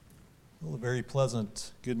Well, a very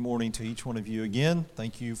pleasant good morning to each one of you again.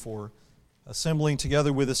 Thank you for assembling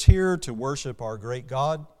together with us here to worship our great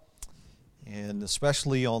God, and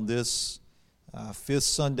especially on this fifth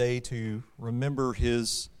Sunday to remember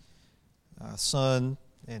His Son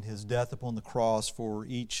and His death upon the cross for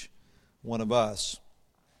each one of us.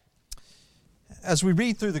 As we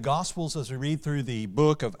read through the Gospels, as we read through the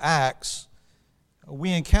book of Acts,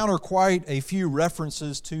 we encounter quite a few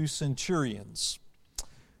references to centurions.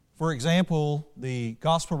 For example, the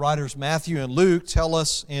Gospel writers Matthew and Luke tell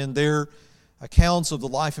us in their accounts of the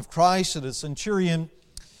life of Christ that a centurion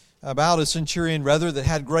that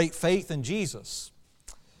had great faith in Jesus.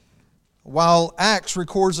 While Acts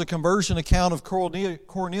records a conversion account of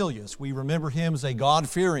Cornelius, we remember him as a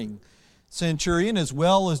God-fearing centurion, as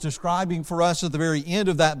well as describing for us at the very end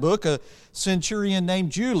of that book a centurion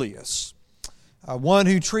named Julius. One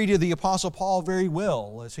who treated the Apostle Paul very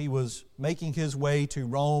well as he was making his way to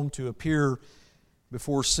Rome to appear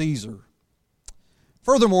before Caesar.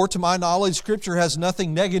 Furthermore, to my knowledge, Scripture has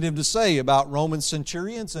nothing negative to say about Roman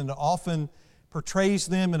centurions and often portrays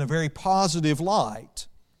them in a very positive light.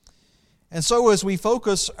 And so as we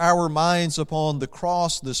focus our minds upon the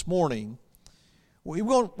cross this morning, we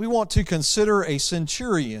want to consider a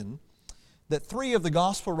centurion that three of the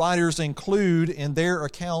Gospel writers include in their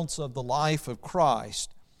accounts of the life of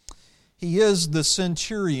Christ. He is the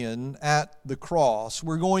centurion at the cross.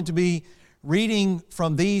 We're going to be reading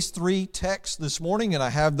from these three texts this morning, and I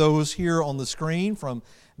have those here on the screen from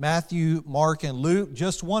Matthew, Mark, and Luke.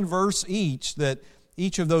 Just one verse each that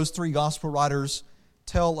each of those three Gospel writers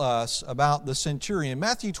tell us about the centurion.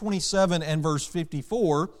 Matthew 27 and verse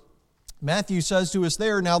 54, Matthew says to us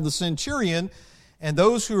there, "Now the centurion and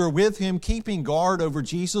those who were with him keeping guard over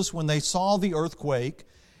Jesus when they saw the earthquake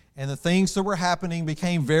and the things that were happening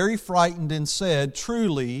became very frightened and said,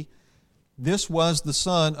 'Truly, this was the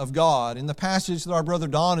Son of God.'" In the passage that our brother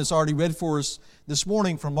Don has already read for us this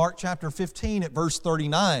morning from Mark chapter 15 at verse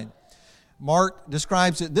 39, Mark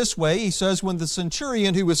describes it this way. He says, "When the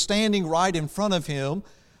centurion who was standing right in front of him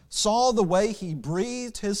saw the way he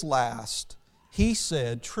breathed his last, he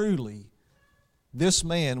said, 'Truly, this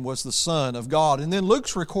man was the Son of God.'" And then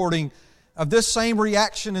Luke's recording of this same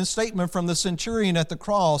reaction and statement from the centurion at the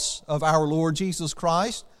cross of our Lord Jesus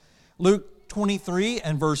Christ. Luke 23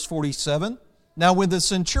 and verse 47. "Now when the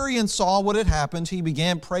centurion saw what had happened, he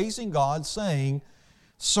began praising God, saying,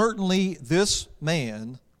 'Certainly this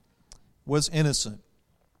man was innocent.'"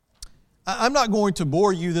 I'm not going to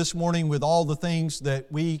bore you this morning with all the things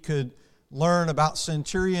that we could learn about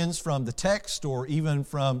centurions from the text or even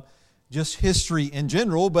from just history in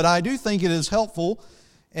general, but I do think it is helpful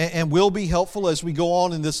and will be helpful as we go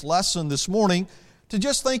on in this lesson this morning to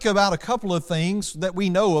just think about a couple of things that we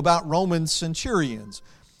know about Roman centurions.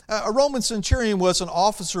 A Roman centurion was an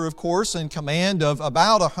officer, of course, in command of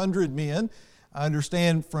about 100 men. I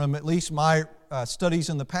understand from at least my studies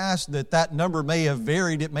in the past that number may have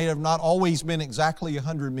varied. It may have not always been exactly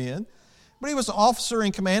 100 men, but he was an officer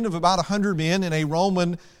in command of about 100 men in a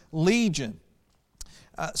Roman legion.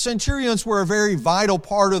 Centurions were a very vital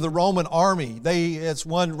part of the Roman army. They, as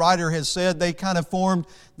one writer has said, they kind of formed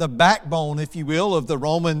the backbone, if you will, of the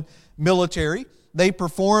Roman military. They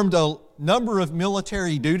performed a number of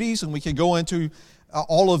military duties, and we could go into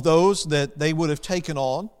all of those that they would have taken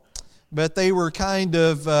on. But they were kind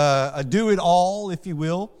of a do-it-all, if you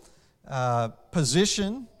will,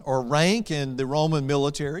 position or rank in the Roman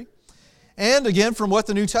military. And again, from what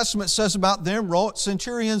the New Testament says about them,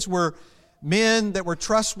 centurions were men that were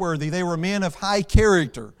trustworthy. They were men of high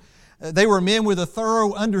character. They were men with a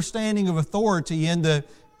thorough understanding of authority. And the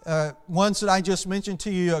ones that I just mentioned to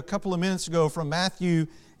you a couple of minutes ago from Matthew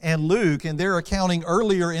and Luke, and their accounting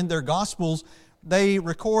earlier in their Gospels, they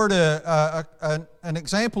record an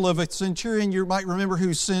example of a centurion you might remember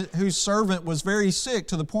whose servant was very sick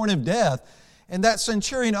to the point of death. And that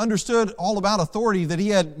centurion understood all about authority, that he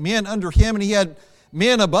had men under him and he had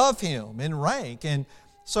men above him in rank. And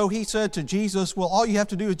so he said to Jesus, "Well, all you have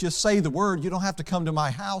to do is just say the word. You don't have to come to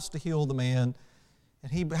my house to heal the man."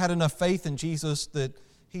 And he had enough faith in Jesus that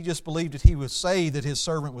he just believed that he would say that his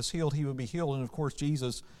servant was healed, he would be healed. And of course,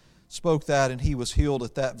 Jesus spoke that and he was healed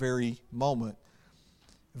at that very moment.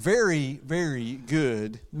 Very, very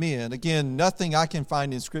good men. Again, nothing I can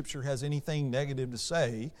find in Scripture has anything negative to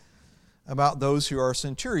say about those who are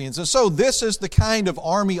centurions. And so this is the kind of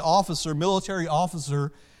army officer, military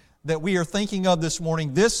officer that we are thinking of this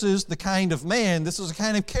morning. This is the kind of man, this is the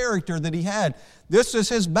kind of character that he had. This is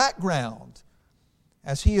his background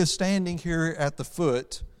as he is standing here at the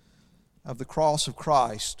foot of the cross of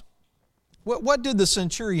Christ. What did the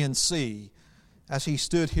centurion see as he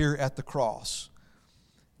stood here at the cross?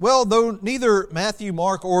 Well, though neither Matthew,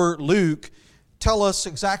 Mark, or Luke tell us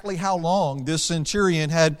exactly how long this centurion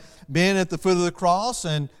had been at the foot of the cross,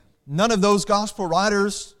 and none of those gospel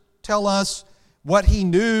writers tell us what he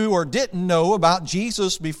knew or didn't know about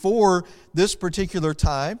Jesus before this particular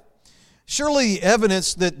time, surely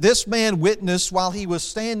evidence that this man witnessed while he was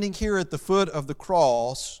standing here at the foot of the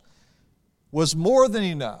cross was more than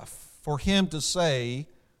enough for him to say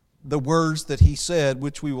the words that he said,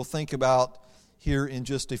 which we will think about here in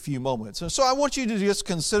just a few moments. And so I want you to just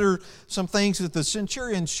consider some things that the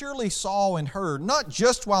centurion surely saw and heard, not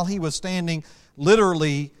just while he was standing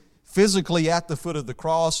literally, physically at the foot of the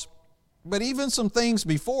cross, but even some things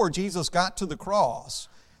before Jesus got to the cross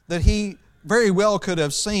that he very well could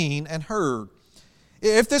have seen and heard.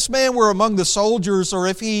 If this man were among the soldiers, or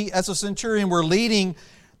if he, as a centurion, were leading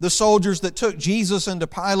the soldiers that took Jesus into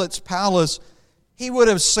Pilate's palace, he would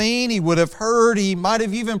have seen, he would have heard, he might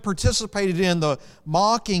have even participated in the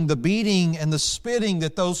mocking, the beating, and the spitting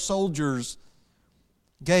that those soldiers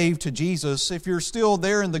gave to Jesus. If you're still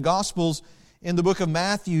there in the Gospels, in the book of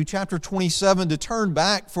Matthew, chapter 27, to turn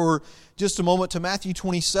back for just a moment to Matthew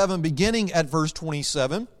 27, beginning at verse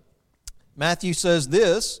 27, Matthew says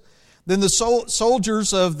this, "Then the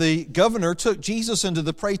soldiers of the governor took Jesus into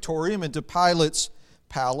the praetorium, into Pilate's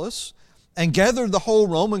palace, and gathered the whole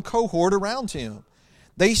Roman cohort around him.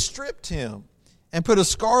 They stripped him and put a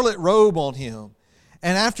scarlet robe on him.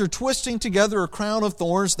 And after twisting together a crown of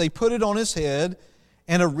thorns, they put it on his head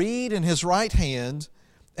and a reed in his right hand.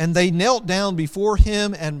 And they knelt down before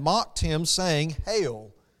him and mocked him, saying,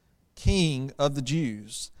 'Hail, King of the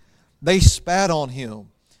Jews.' They spat on him,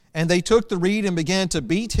 and they took the reed and began to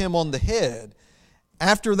beat him on the head.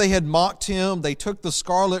 After they had mocked him, they took the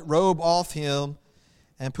scarlet robe off him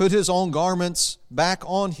and put his own garments back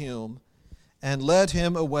on him and led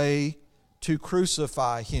him away to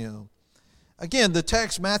crucify him." Again, the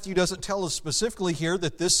text, Matthew doesn't tell us specifically here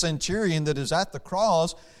that this centurion that is at the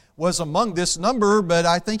cross was among this number, but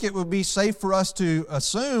I think it would be safe for us to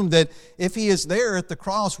assume that if he is there at the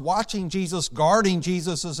cross watching Jesus, guarding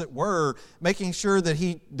Jesus as it were, making sure that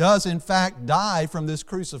he does in fact die from this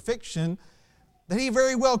crucifixion, that he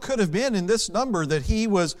very well could have been in this number, that he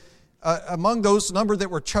was among those number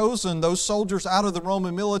that were chosen, those soldiers out of the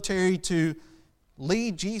Roman military to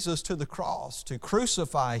lead Jesus to the cross, to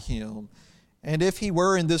crucify him. And if he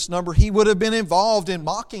were in this number, he would have been involved in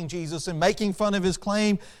mocking Jesus and making fun of his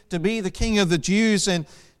claim to be the King of the Jews and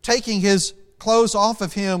taking his clothes off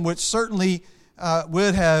of him, which certainly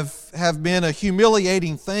would have been a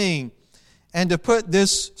humiliating thing, and to put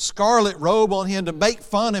this scarlet robe on him to make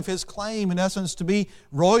fun of his claim, in essence, to be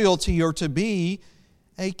royalty or to be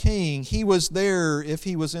a king. He was there, if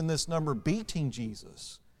he was in this number, beating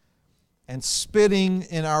Jesus and spitting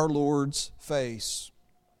in our Lord's face.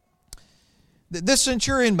 This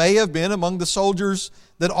centurion may have been among the soldiers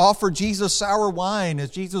that offered Jesus sour wine as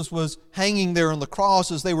Jesus was hanging there on the cross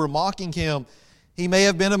as they were mocking him. He may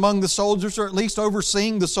have been among the soldiers, or at least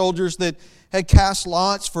overseeing the soldiers that had cast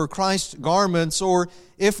lots for Christ's garments, or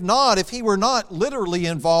if not, if he were not literally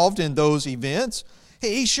involved in those events,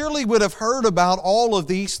 he surely would have heard about all of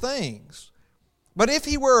these things. But if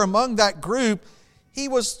he were among that group, he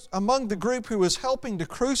was among the group who was helping to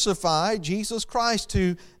crucify Jesus Christ,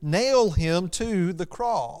 to nail him to the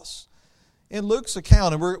cross. In Luke's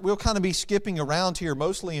account, and we'll kind of be skipping around here,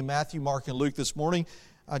 mostly in Matthew, Mark, and Luke this morning,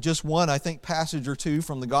 just one, I think, passage or two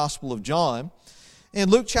from the Gospel of John. In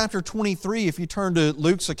Luke chapter 23, if you turn to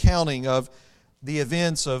Luke's accounting of the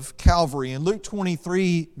events of Calvary, in Luke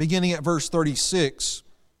 23, beginning at verse 36,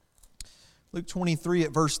 Luke 23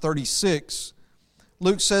 at verse 36,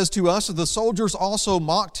 Luke says to us, "The soldiers also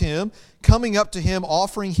mocked him, coming up to him,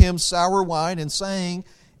 offering him sour wine, and saying,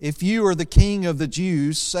 'If you are the King of the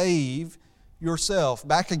Jews, save yourself.'"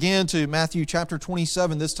 Back again to Matthew chapter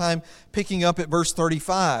 27, this time picking up at verse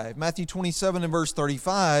 35. Matthew 27 and verse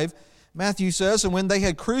 35, Matthew says, "And when they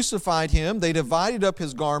had crucified him, they divided up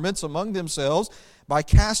his garments among themselves by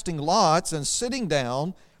casting lots, and sitting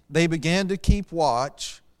down, they began to keep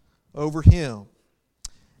watch over him."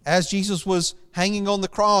 As Jesus was hanging on the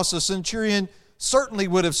cross, the centurion certainly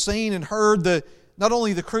would have seen and heard not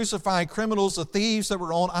only the crucified criminals, the thieves that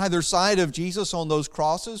were on either side of Jesus on those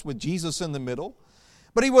crosses, with Jesus in the middle,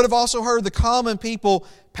 but he would have also heard the common people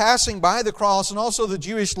passing by the cross, and also the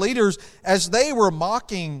Jewish leaders as they were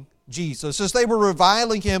mocking Jesus, as they were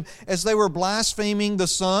reviling him, as they were blaspheming the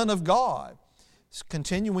Son of God.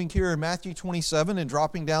 Continuing here in Matthew 27 and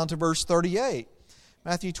dropping down to verse 38.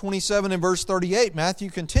 Matthew 27 and verse 38, Matthew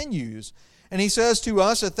continues, and he says to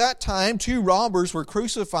us, "At that time 2 robbers were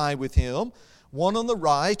crucified with him, one on the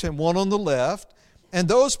right and one on the left. And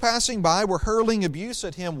those passing by were hurling abuse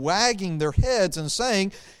at him, wagging their heads and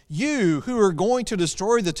saying, "You who are going to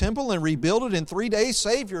destroy the temple and rebuild it in 3 days,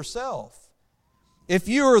 save yourself. If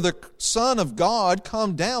you are the Son of God,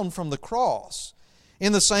 come down from the cross."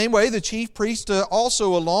 In the same way, the chief priests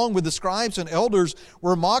also, along with the scribes and elders,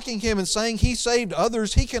 were mocking him and saying, "He saved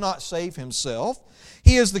others, he cannot save himself.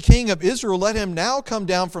 He is the King of Israel. Let him now come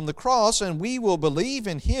down from the cross, and we will believe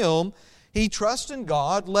in him. He trusts in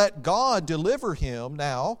God. Let God deliver him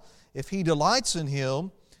now, if he delights in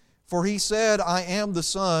him. For he said, 'I am the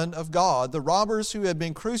Son of God.'" The robbers who had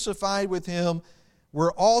been crucified with him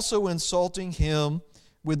were also insulting him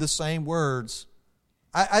with the same words.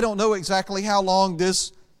 I don't know exactly how long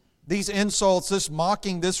these insults, this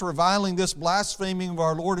mocking, this reviling, this blaspheming of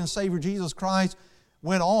our Lord and Savior Jesus Christ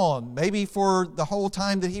went on. Maybe for the whole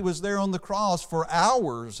time that he was there on the cross, for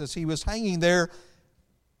hours as he was hanging there.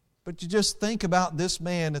 But you just think about this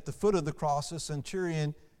man at the foot of the cross, this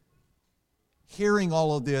centurion, hearing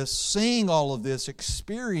all of this, seeing all of this,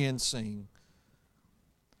 experiencing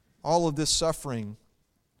all of this suffering,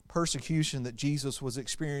 persecution that Jesus was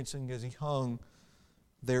experiencing as he hung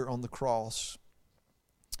there on the cross.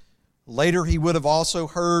 Later, he would have also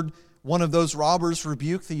heard one of those robbers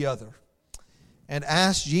rebuke the other and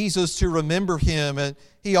ask Jesus to remember him. And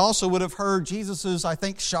he also would have heard Jesus'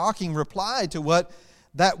 shocking reply to what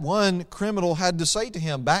that one criminal had to say to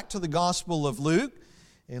him. Back to the Gospel of Luke,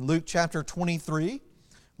 in Luke chapter 23,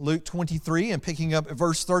 Luke 23, and picking up at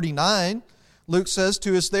verse 39, Luke says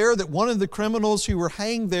to us there that one of the criminals who were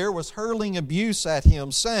hanged there was hurling abuse at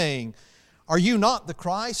him, saying, "Are you not the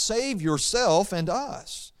Christ? Save yourself and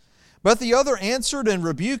us." But the other answered and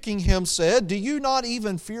rebuking him said, "Do you not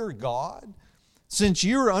even fear God, since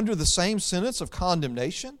you are under the same sentence of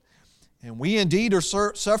condemnation? And we indeed are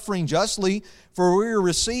suffering justly, for we are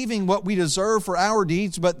receiving what we deserve for our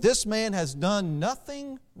deeds, but this man has done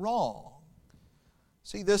nothing wrong."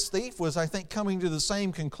 See, this thief was, coming to the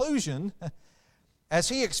same conclusion as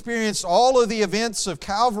he experienced all of the events of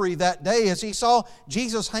Calvary that day, as he saw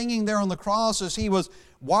Jesus hanging there on the cross, as he was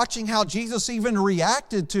watching how Jesus even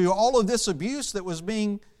reacted to all of this abuse that was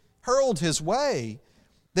being hurled his way,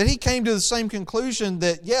 that he came to the same conclusion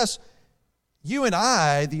that, yes, you and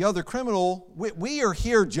I, the other criminal, we are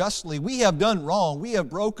here justly. We have done wrong. We have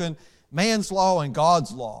broken man's law and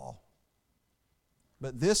God's law.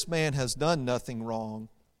 But this man has done nothing wrong.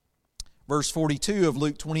 Verse 42 of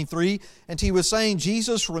Luke 23, "And he was saying,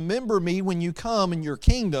 'Jesus, remember me when you come in your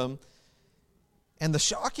kingdom.'" And the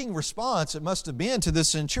shocking response it must have been to this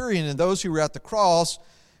centurion and those who were at the cross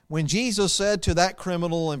when Jesus said to that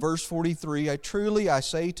criminal in verse 43, "Truly I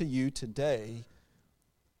say to you today,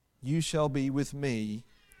 you shall be with me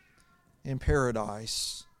in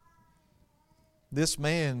paradise." This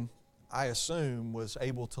man, I assume, was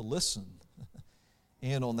able to listen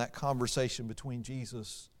in on that conversation between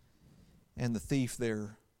Jesus and the thief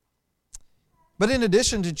there. But in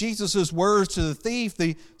addition to Jesus' words to the thief,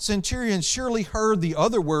 the centurion surely heard the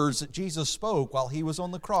other words that Jesus spoke while he was on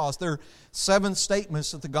the cross. There are 7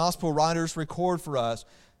 statements that the gospel writers record for us.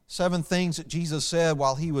 7 things that Jesus said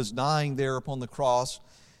while he was dying there upon the cross.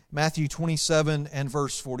 Matthew 27 and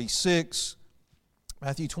verse 46.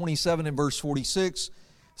 Matthew 27 and verse 46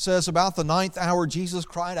 says, "About the 9th hour Jesus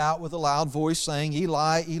cried out with a loud voice, saying,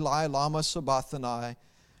 'Eli, Eli, lama sabachthani?'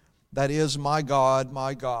 That is, my God,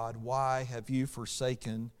 why have you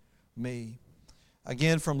forsaken me?"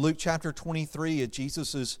 Again, from Luke chapter 23, as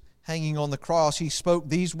Jesus is hanging on the cross, he spoke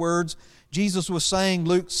these words. Jesus was saying,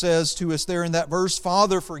 Luke says to us there in that verse,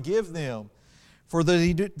 "Father, forgive them, for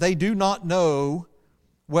they do not know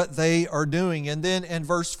what they are doing." And then in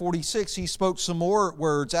verse 46, he spoke some more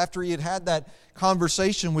words after he had that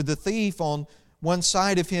conversation with the thief on one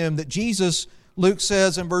side of him, that Jesus, Luke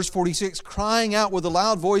says in verse 46, crying out with a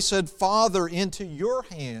loud voice, said, "Father, into your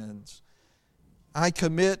hands I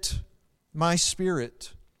commit my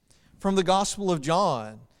spirit." From the Gospel of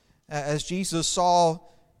John, as Jesus saw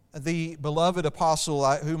the beloved apostle,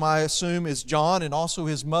 whom I assume is John, and also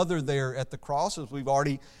his mother there at the cross, as we've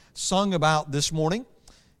already sung about this morning,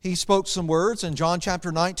 he spoke some words in John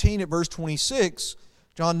chapter 19 at verse 26.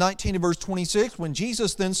 John 19 at verse 26, when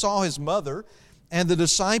Jesus then saw his mother and the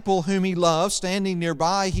disciple whom he loved standing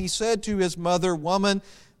nearby, he said to his mother, "Woman,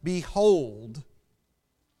 behold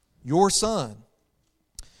your son."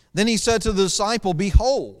 Then he said to the disciple,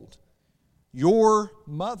 "Behold your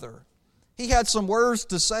mother." He had some words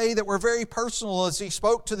to say that were very personal as he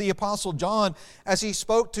spoke to the Apostle John, as he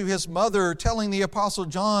spoke to his mother, telling the Apostle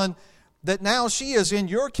John that now she is in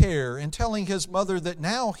your care, and telling his mother that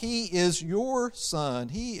now he is your son,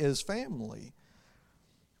 he is family.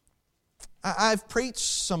 I've preached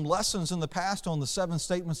some lessons in the past on the 7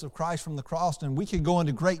 statements of Christ from the cross, and we could go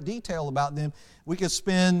into great detail about them. We could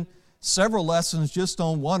spend several lessons just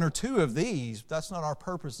on 1 or 2 of these. That's not our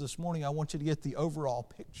purpose this morning. I want you to get the overall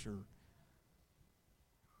picture.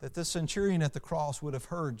 That this centurion at the cross would have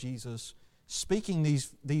heard Jesus speaking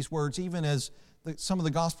these words, even as some of the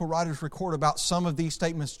gospel writers record about some of these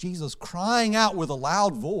statements, Jesus crying out with a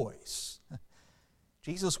loud voice.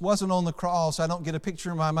 Jesus wasn't on the cross. I don't get a picture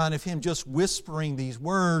in my mind of Him just whispering these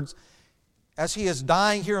words as He is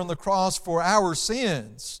dying here on the cross for our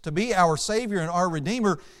sins, to be our Savior and our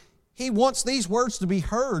Redeemer. He wants these words to be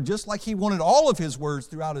heard, just like He wanted all of His words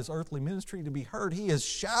throughout His earthly ministry to be heard. He is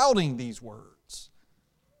shouting these words.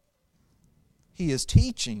 He is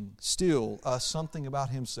teaching still us something about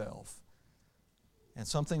Himself, and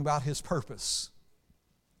something about His purpose,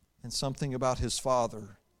 and something about His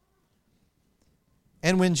Father.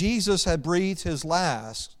 And when Jesus had breathed His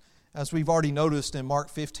last, as we've already noticed in Mark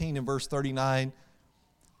 15 and verse 39,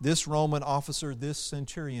 this Roman officer, this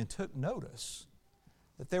centurion, took notice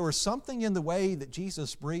that there was something in the way that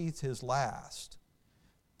Jesus breathed His last.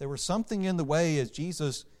 There was something in the way as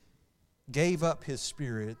Jesus gave up His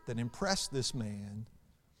spirit that impressed this man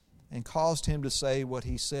and caused him to say what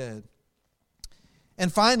he said.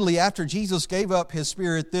 And finally, after Jesus gave up His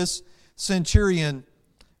spirit, this centurion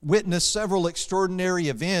witnessed several extraordinary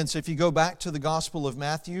events. If you go back to the Gospel of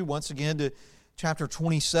Matthew, once again to chapter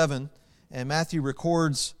 27, and Matthew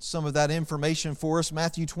records some of that information for us.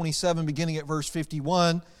 Matthew 27, beginning at verse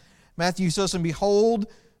 51, Matthew says, "And behold,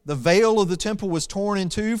 the veil of the temple was torn in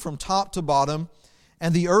two from top to bottom,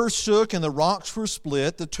 and the earth shook, and the rocks were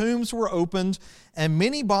split. The tombs were opened, and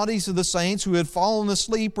many bodies of the saints who had fallen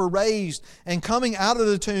asleep were raised. And coming out of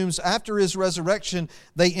the tombs after His resurrection,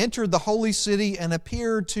 they entered the holy city and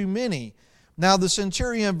appeared to many. Now the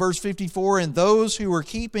centurion," verse 54, "and those who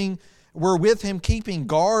were with him keeping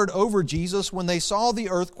guard over Jesus, when they saw the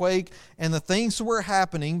earthquake and the things that were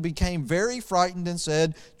happening, became very frightened and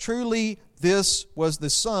said, 'Truly this was the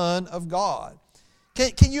Son of God.'"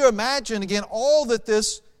 Can you imagine, again, all that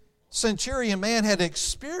this centurion man had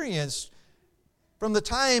experienced from the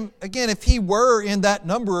time, again, if he were in that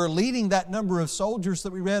number or leading that number of soldiers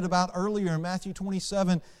that we read about earlier in Matthew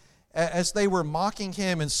 27, as they were mocking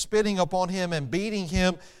him and spitting upon him and beating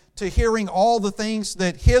him, to hearing all the things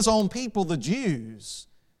that his own people, the Jews,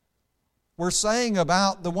 were saying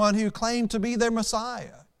about the one who claimed to be their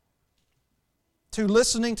Messiah, to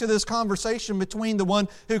listening to this conversation between the one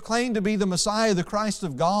who claimed to be the Messiah, the Christ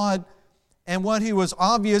of God, and one who was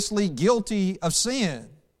obviously guilty of sin,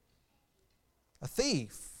 a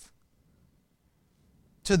thief.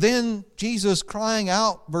 To then Jesus crying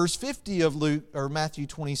out, verse 50 of Matthew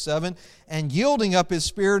 27, and yielding up His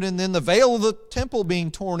spirit, and then the veil of the temple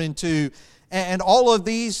being torn in two, and all of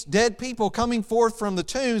these dead people coming forth from the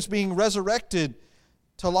tombs being resurrected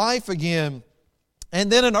to life again,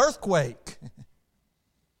 and then an earthquake.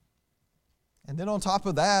 And then on top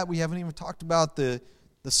of that, we haven't even talked about the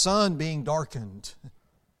sun being darkened.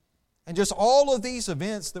 And just all of these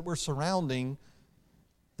events that were surrounding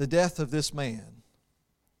the death of this man.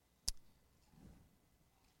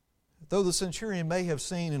 Though the centurion may have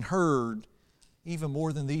seen and heard even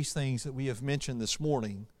more than these things that we have mentioned this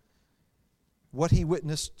morning, what he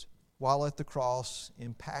witnessed while at the cross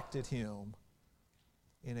impacted him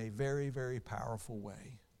in a very, very powerful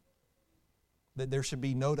way. That there should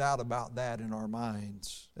be no doubt about that in our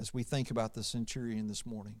minds as we think about the centurion this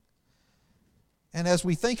morning. And as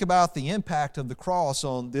we think about the impact of the cross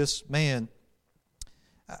on this man,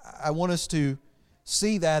 I want us to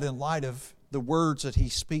see that in light of the words that he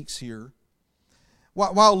speaks here.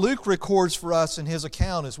 While Luke records for us in his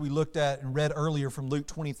account, as we looked at and read earlier from Luke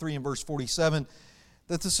 23 and verse 47,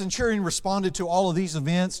 that the centurion responded to all of these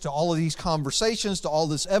events, to all of these conversations, to all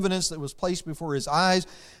this evidence that was placed before his eyes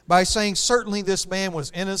by saying, certainly this man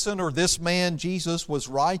was innocent, or this man, Jesus, was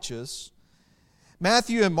righteous.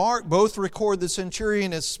 Matthew and Mark both record the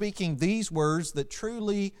centurion as speaking these words, that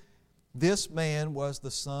truly this man was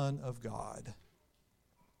the Son of God.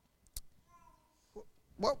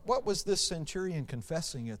 What was this centurion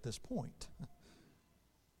confessing at this point?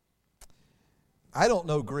 I don't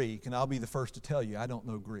know Greek, and I'll be the first to tell you I don't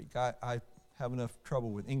know Greek. I have enough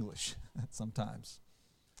trouble with English sometimes.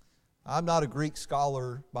 I'm not a Greek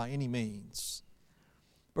scholar by any means.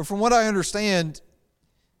 But from what I understand,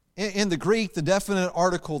 in the Greek, the definite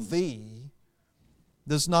article "the"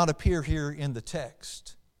 does not appear here in the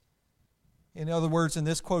text. In other words, in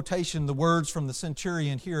this quotation, the words from the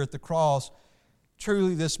centurion here at the cross,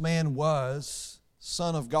 truly this man was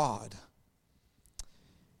Son of God.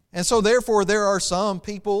 And so therefore there are some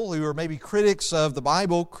people who are maybe critics of the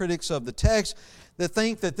Bible, critics of the text, that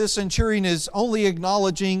think that this centurion is only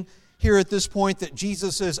acknowledging here at this point that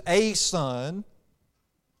Jesus is a son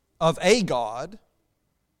of a God,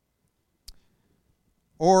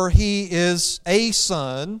 or he is a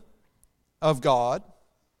son of God.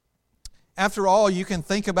 After all, you can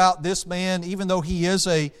think about this man, even though he is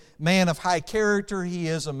a man of high character, he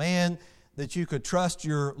is a man that you could trust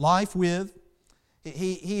your life with.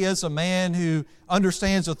 He is a man who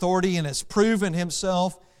understands authority and has proven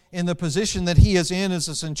himself in the position that he is in as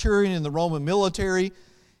a centurion in the Roman military.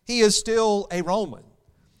 He is still a Roman.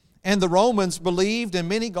 And the Romans believed in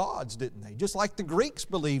many gods, didn't they? Just like the Greeks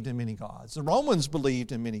believed in many gods. The Romans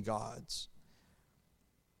believed in many gods.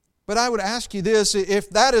 But I would ask you this,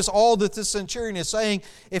 if that is all that this centurion is saying,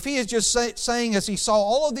 if he is just saying as he saw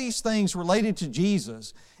all of these things related to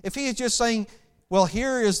Jesus, if he is just saying, well,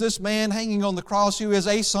 here is this man hanging on the cross who is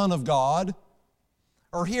a son of God,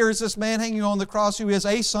 or here is this man hanging on the cross who is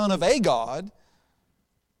a son of a God,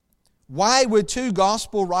 why would two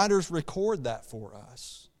gospel writers record that for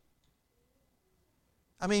us?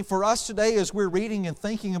 I mean, for us today as we're reading and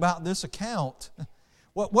thinking about this account,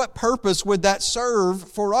 what purpose would that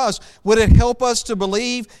serve for us? Would it help us to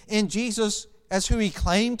believe in Jesus as who He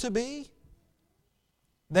claimed to be?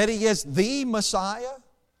 That He is the Messiah?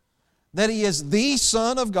 That He is the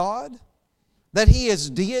Son of God? That He is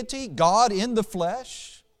deity, God in the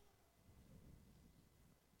flesh?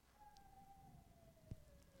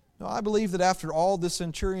 No, I believe that after all this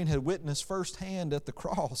centurion had witnessed firsthand at the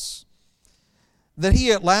cross, that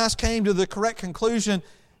he at last came to the correct conclusion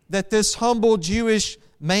that this humble Jewish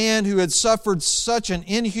man who had suffered such an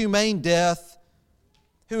inhumane death,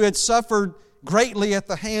 who had suffered greatly at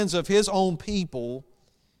the hands of his own people,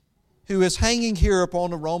 who is hanging here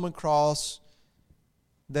upon a Roman cross,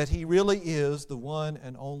 that he really is the one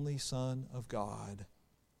and only Son of God.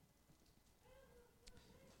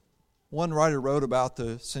 One writer wrote about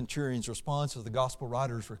the centurion's response, as the gospel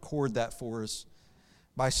writers record that for us,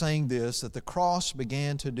 by saying this, that the cross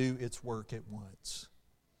began to do its work at once.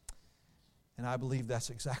 And I believe that's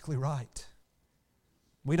exactly right.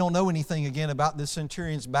 We don't know anything, again, about this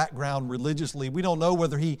centurion's background religiously. We don't know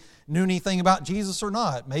whether he knew anything about Jesus or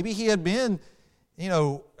not. Maybe he had been,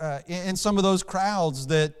 in some of those crowds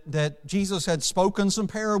that Jesus had spoken some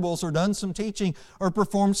parables or done some teaching or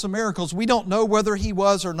performed some miracles. We don't know whether he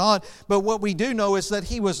was or not, but what we do know is that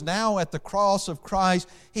he was now at the cross of Christ.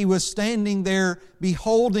 He was standing there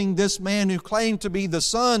beholding this man who claimed to be the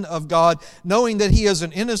Son of God, knowing that he is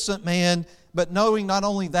an innocent man, but knowing not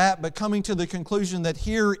only that, but coming to the conclusion that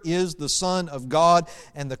here is the Son of God,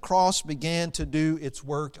 and the cross began to do its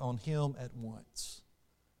work on him at once.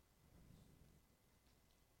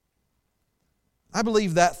 I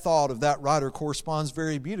believe that thought of that writer corresponds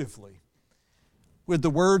very beautifully with the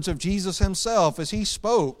words of Jesus Himself as He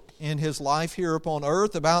spoke in His life here upon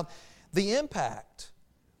earth about the impact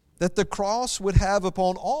that the cross would have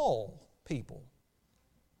upon all people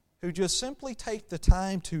who just simply take the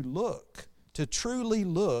time to look, to truly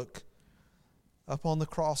look upon the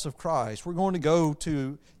cross of Christ. We're going to go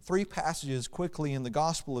to 3 passages quickly in the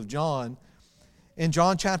Gospel of John. In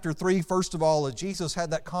John chapter 3, first of all, as Jesus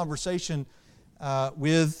had that conversation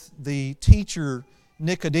with the teacher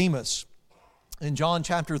Nicodemus. In John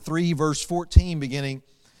chapter 3, verse 14 beginning,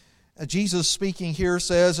 Jesus speaking here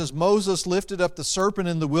says, "As Moses lifted up the serpent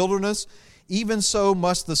in the wilderness, even so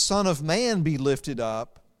must the Son of Man be lifted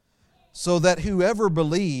up, so that whoever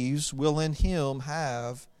believes will in Him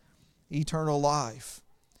have eternal life."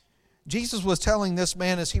 Jesus was telling this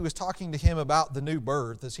man as He was talking to him about the new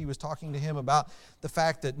birth, as He was talking to him about the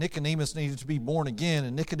fact that Nicodemus needed to be born again,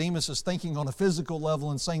 and Nicodemus is thinking on a physical level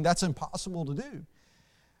and saying that's impossible to do.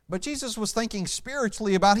 But Jesus was thinking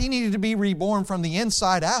spiritually about he needed to be reborn from the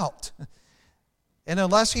inside out. And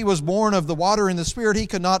unless he was born of the water and the Spirit, he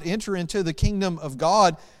could not enter into the kingdom of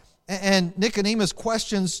God. And Nicodemus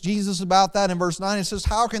questions Jesus about that in verse 9 and says,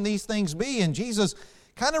 "How can these things be?" And Jesus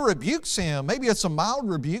kind of rebukes him. Maybe it's a mild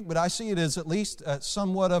rebuke, but I see it as at least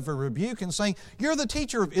somewhat of a rebuke, and saying, "You're the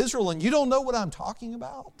teacher of Israel and you don't know what I'm talking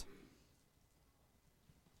about?"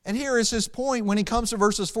 And here is his point when he comes to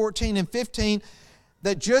verses 14 and 15,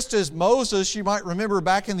 that just as Moses, you might remember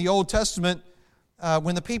back in the Old Testament,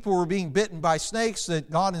 when the people were being bitten by snakes,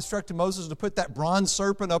 that God instructed Moses to put that bronze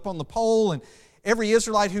serpent up on the pole, and every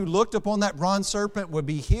Israelite who looked upon that bronze serpent would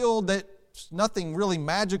be healed. That's nothing really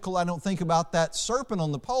magical, I don't think, about that serpent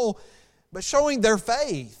on the pole, but showing their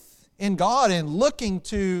faith in God and looking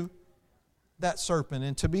to that serpent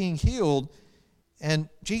and to being healed. And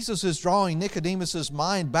Jesus is drawing Nicodemus'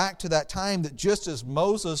 mind back to that time that just as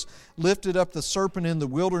Moses lifted up the serpent in the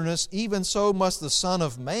wilderness, even so must the Son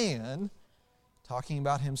of Man, talking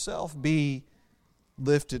about himself, be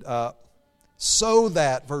lifted up, so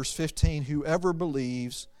that, verse 15, whoever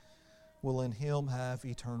believes will in him have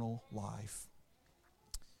eternal life.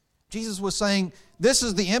 Jesus was saying, this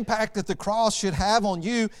is the impact that the cross should have on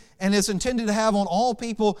you, and it's intended to have on all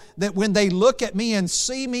people, that when they look at me and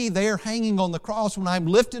see me there hanging on the cross, when I'm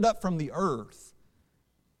lifted up from the earth,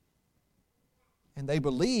 and they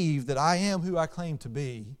believe that I am who I claim to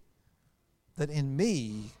be, that in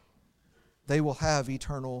me they will have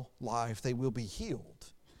eternal life. They will be healed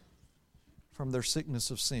from their sickness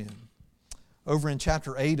of sin. Over in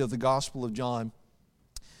chapter 8 of the Gospel of John,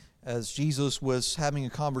 as Jesus was having a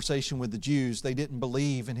conversation with the Jews, they didn't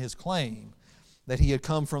believe in His claim that He had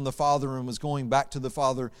come from the Father and was going back to the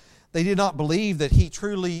Father. They did not believe that He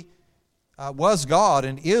truly was God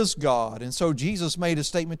and is God. And so Jesus made a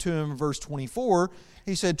statement to him in verse 24.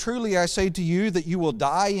 He said, "Truly I say to you that you will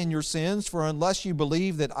die in your sins, for unless you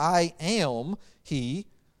believe that I am He,"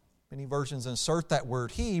 many versions insert that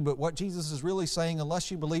word He, but what Jesus is really saying, unless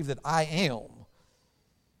you believe that I am,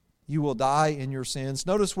 you will die in your sins.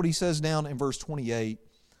 Notice what He says down in verse 28.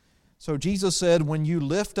 So Jesus said, "When you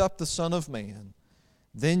lift up the Son of Man,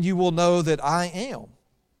 then you will know that I am.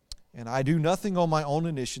 And I do nothing on my own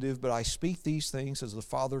initiative, but I speak these things as the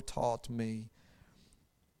Father taught me."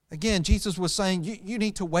 Again, Jesus was saying, you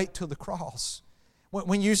need to wait till the cross.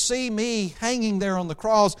 When you see me hanging there on the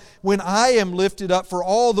cross, when I am lifted up for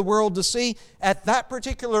all the world to see, at that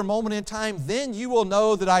particular moment in time, then you will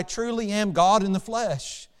know that I truly am God in the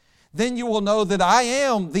flesh. Then you will know that I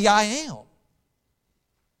am the I am.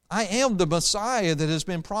 I am the Messiah that has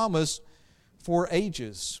been promised for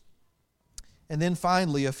ages. And then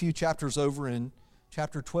finally, a few chapters over in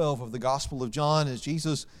chapter 12 of the Gospel of John, as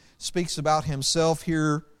Jesus speaks about Himself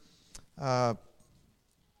here,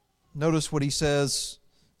 notice what He says,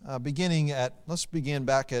 let's begin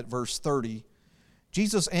back at verse 30.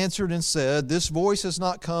 Jesus answered and said, "This voice has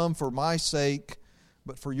not come for my sake,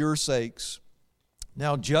 but for your sakes.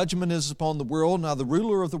 Now judgment is upon the world. Now the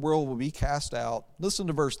ruler of the world will be cast out." Listen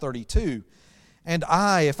to verse 32. "And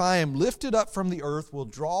I, if I am lifted up from the earth, will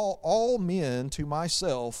draw all men to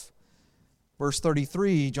myself." Verse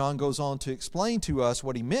 33, John goes on to explain to us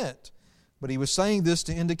what he meant. But he was saying this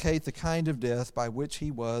to indicate the kind of death by which He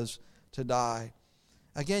was to die.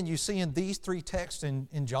 Again, you see in these three texts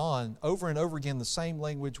in John, over and over again, the same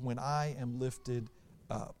language, "when I am lifted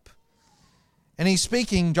up." And he's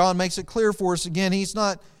speaking, John makes it clear for us again, he's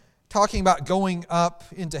not talking about going up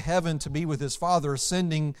into heaven to be with His Father,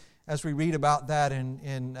 ascending, as we read about that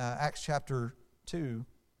in Acts chapter 2,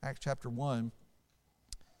 Acts chapter 1.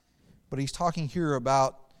 But he's talking here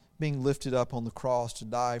about being lifted up on the cross to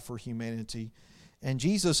die for humanity. And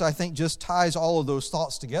Jesus, I think, just ties all of those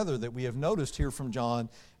thoughts together that we have noticed here from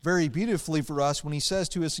John very beautifully for us when He says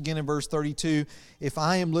to us again in verse 32, "If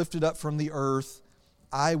I am lifted up from the earth,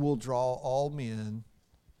 I will draw all men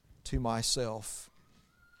to myself."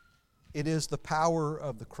 It is the power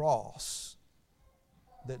of the cross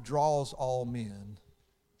that draws all men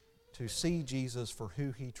to see Jesus for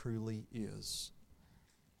who He truly is.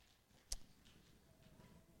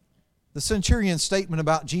 The centurion's statement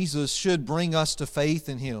about Jesus should bring us to faith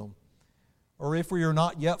in Him. Or if we are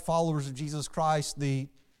not yet followers of Jesus Christ, the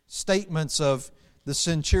statements of the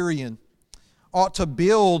centurion ought to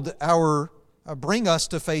bring us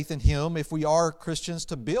to faith in Him, if we are Christians,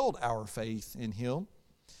 to build our faith in Him.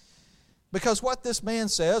 Because what this man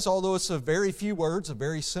says, although it's a very few words, a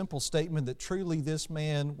very simple statement that truly this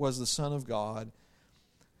man was the Son of God,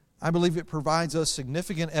 I believe it provides us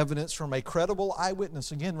significant evidence from a credible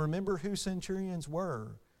eyewitness. Again, remember who centurions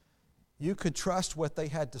were. You could trust what they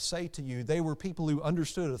had to say to you. They were people who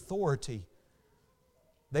understood authority.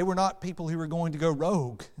 They were not people who were going to go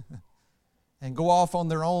rogue and go off on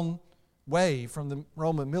their own way from the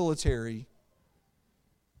Roman military.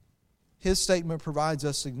 His statement provides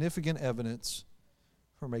us significant evidence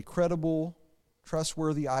from a credible,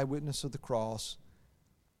 trustworthy eyewitness of the cross,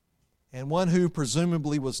 and one who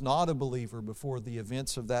presumably was not a believer before the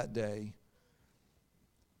events of that day.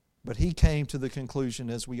 But he came to the conclusion,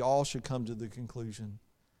 as we all should come to the conclusion,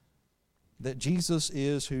 that Jesus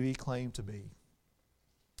is who He claimed to be.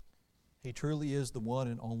 He truly is the one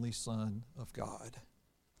and only Son of God.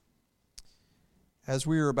 As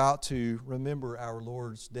we are about to remember our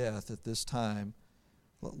Lord's death at this time,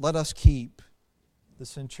 let us keep the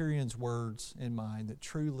centurion's words in mind that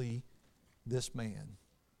truly this man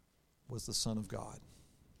was the Son of God.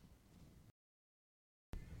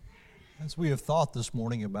 As we have thought this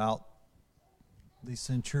morning about the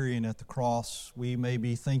centurion at the cross, we may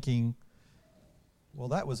be thinking, well,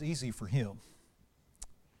 that was easy for him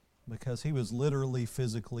because he was literally,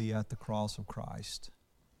 physically at the cross of Christ.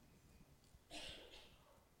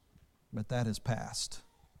 But that has passed.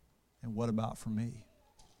 And what about for me?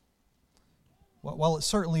 While it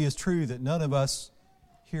certainly is true that none of us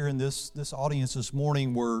here in this audience this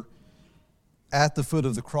morning were at the foot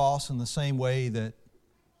of the cross in the same way that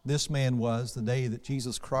this man was the day that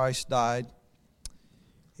Jesus Christ died,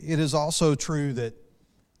 it is also true that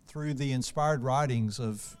through the inspired writings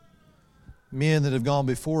of men that have gone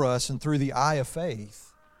before us and through the eye of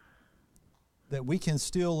faith, that we can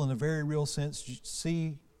still, in a very real sense,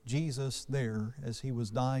 see Jesus there as He was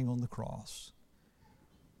dying on the cross.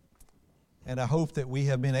 And I hope that we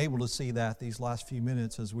have been able to see that these last few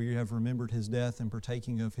minutes as we have remembered His death and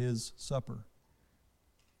partaking of His supper.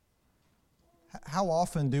 How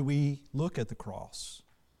often do we look at the cross?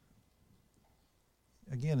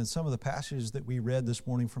 Again, in some of the passages that we read this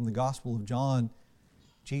morning from the Gospel of John,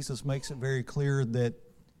 Jesus makes it very clear that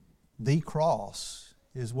the cross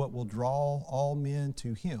is what will draw all men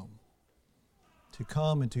to Him, to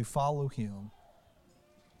come and to follow Him,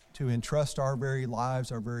 to entrust our very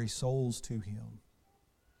lives, our very souls to Him.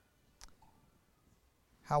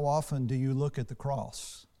 How often do you look at the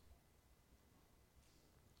cross?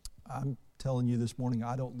 I'm telling you this morning,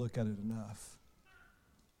 I don't look at it enough.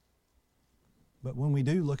 But when we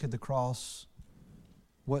do look at the cross,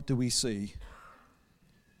 what do we see?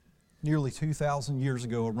 Nearly 2,000 years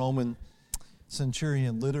ago, a Roman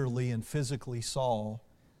centurion literally and physically saw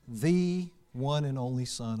the one and only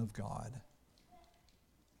Son of God.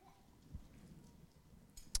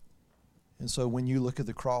 And so when you look at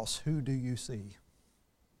the cross, who do you see?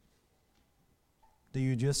 Do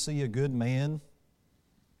you just see a good man,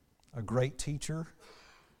 a great teacher?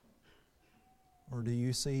 Or do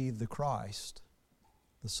you see the Christ,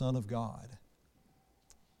 the Son of God?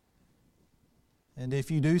 And if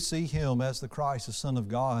you do see Him as the Christ, the Son of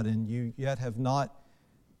God, and you yet have not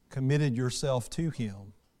committed yourself to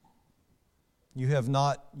Him, you have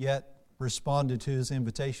not yet responded to His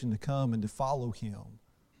invitation to come and to follow Him,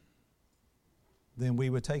 then we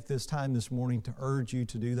would take this time this morning to urge you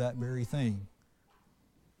to do that very thing.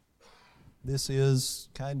 This is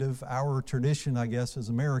kind of our tradition, I guess, as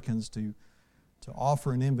Americans to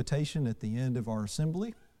offer an invitation at the end of our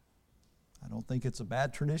assembly. I don't think it's a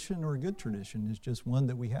bad tradition or a good tradition. It's just one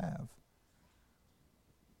that we have.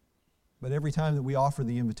 But every time that we offer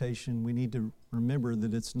the invitation, we need to remember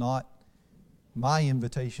that it's not my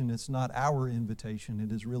invitation, it's not our invitation,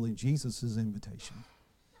 it is really Jesus' invitation.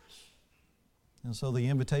 And so the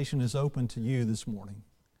invitation is open to you this morning.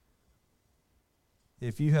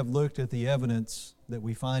 If you have looked at the evidence that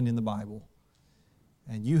we find in the Bible,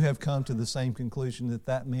 and you have come to the same conclusion that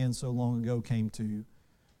that man so long ago came to,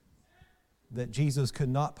 that Jesus could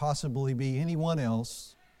not possibly be anyone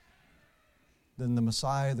else than the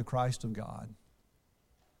Messiah, the Christ of God,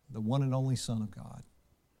 the one and only Son of God.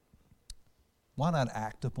 Why not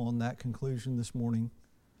act upon that conclusion this morning?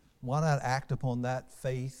 Why not act upon that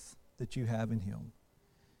faith that you have in Him?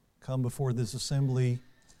 Come before this assembly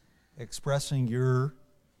expressing your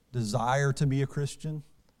desire to be a Christian,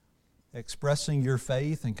 expressing your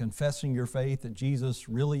faith and confessing your faith that Jesus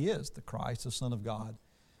really is the Christ, the Son of God.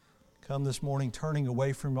 Come this morning turning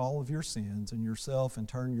away from all of your sins and yourself and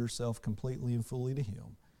turn yourself completely and fully to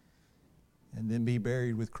Him. And then be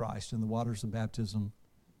buried with Christ in the waters of baptism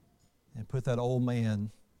and put that old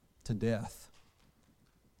man to death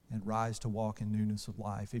and rise to walk in newness of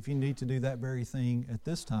life. If you need to do that very thing at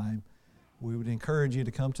this time, we would encourage you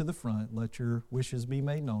to come to the front. Let your wishes be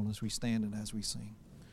made known as we stand and as we sing.